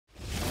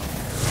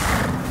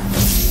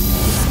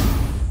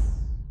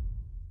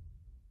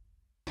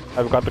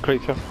I've got the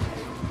creature.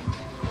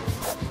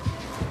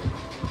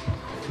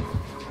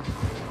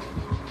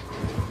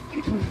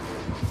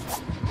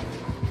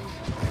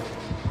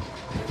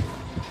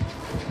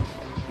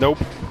 Nope.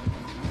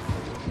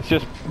 It's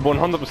just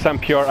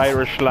 100% pure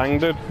Irish slang,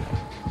 dude.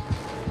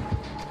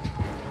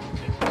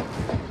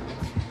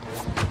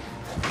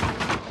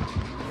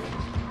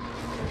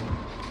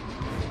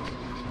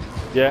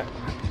 Yeah.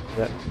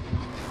 Yeah.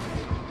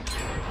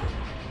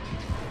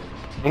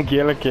 In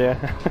Gaelic,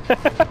 yeah.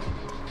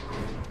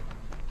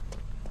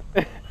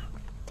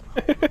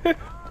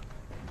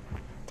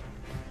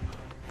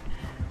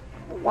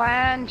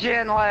 One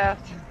gen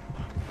left.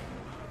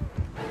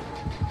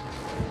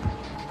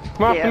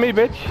 Come after me,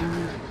 bitch.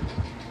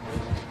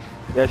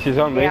 Yeah, she's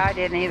on me. Yeah, I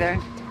didn't either.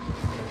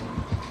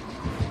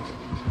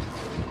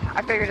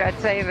 I figured I'd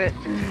save it.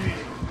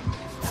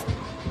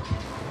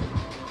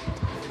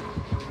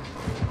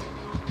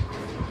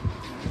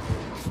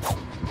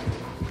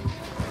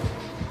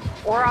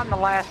 We're on the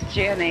last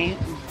Jenny.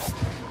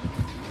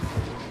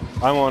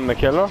 I'm on the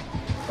killer.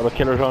 Or the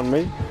killer's on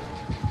me.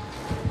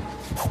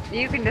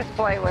 You can just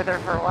play with her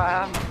for a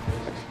while.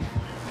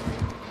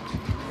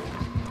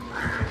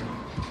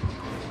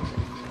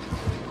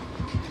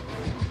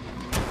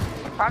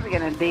 Probably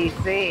gonna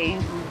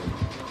DC.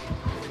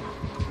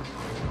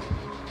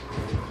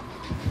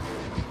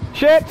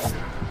 Shit!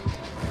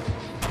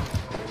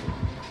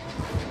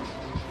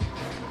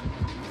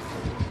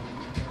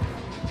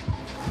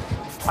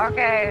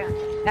 Okay,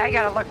 now you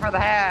gotta look for the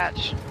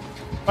hatch.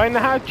 Find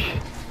the hatch.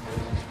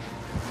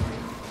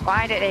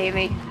 Find it,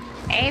 Amy.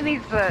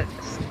 Amy's the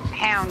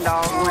hound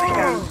dog when it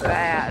comes to the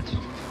hatch.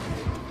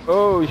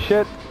 Oh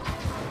shit.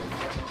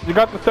 You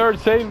got the third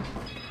save.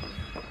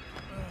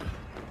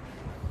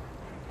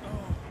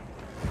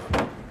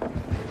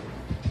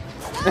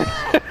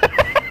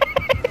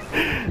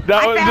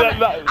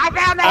 I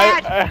found the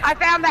hatch! I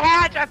found the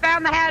hatch! I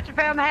found the hatch! I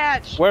found the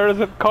hatch! Where is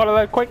it? Call it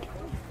out quick.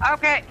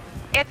 Okay,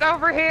 it's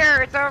over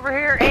here. It's over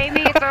here,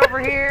 Amy. It's over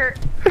here.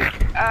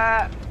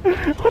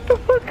 What the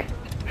fuck?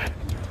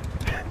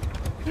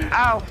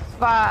 Oh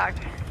fuck.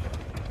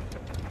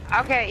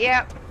 Okay,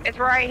 yep, it's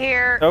right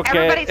here. Okay.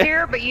 Everybody's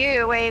here but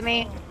you,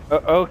 Amy.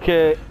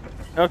 Okay.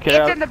 Okay.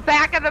 It's in the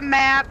back of the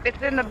map.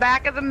 It's in the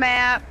back of the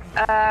map.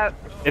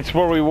 It's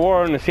where we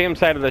were on the same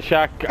side of the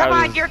shack. Come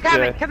on, you're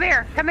coming. Come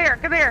here. Come here.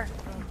 Come here.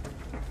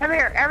 Come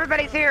here.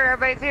 Everybody's here.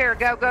 Everybody's here.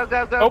 Go, go,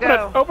 go, go, open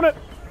go. It, open it.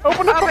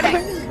 Open it. Open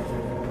it.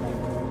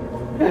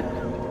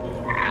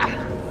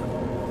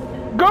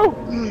 Go.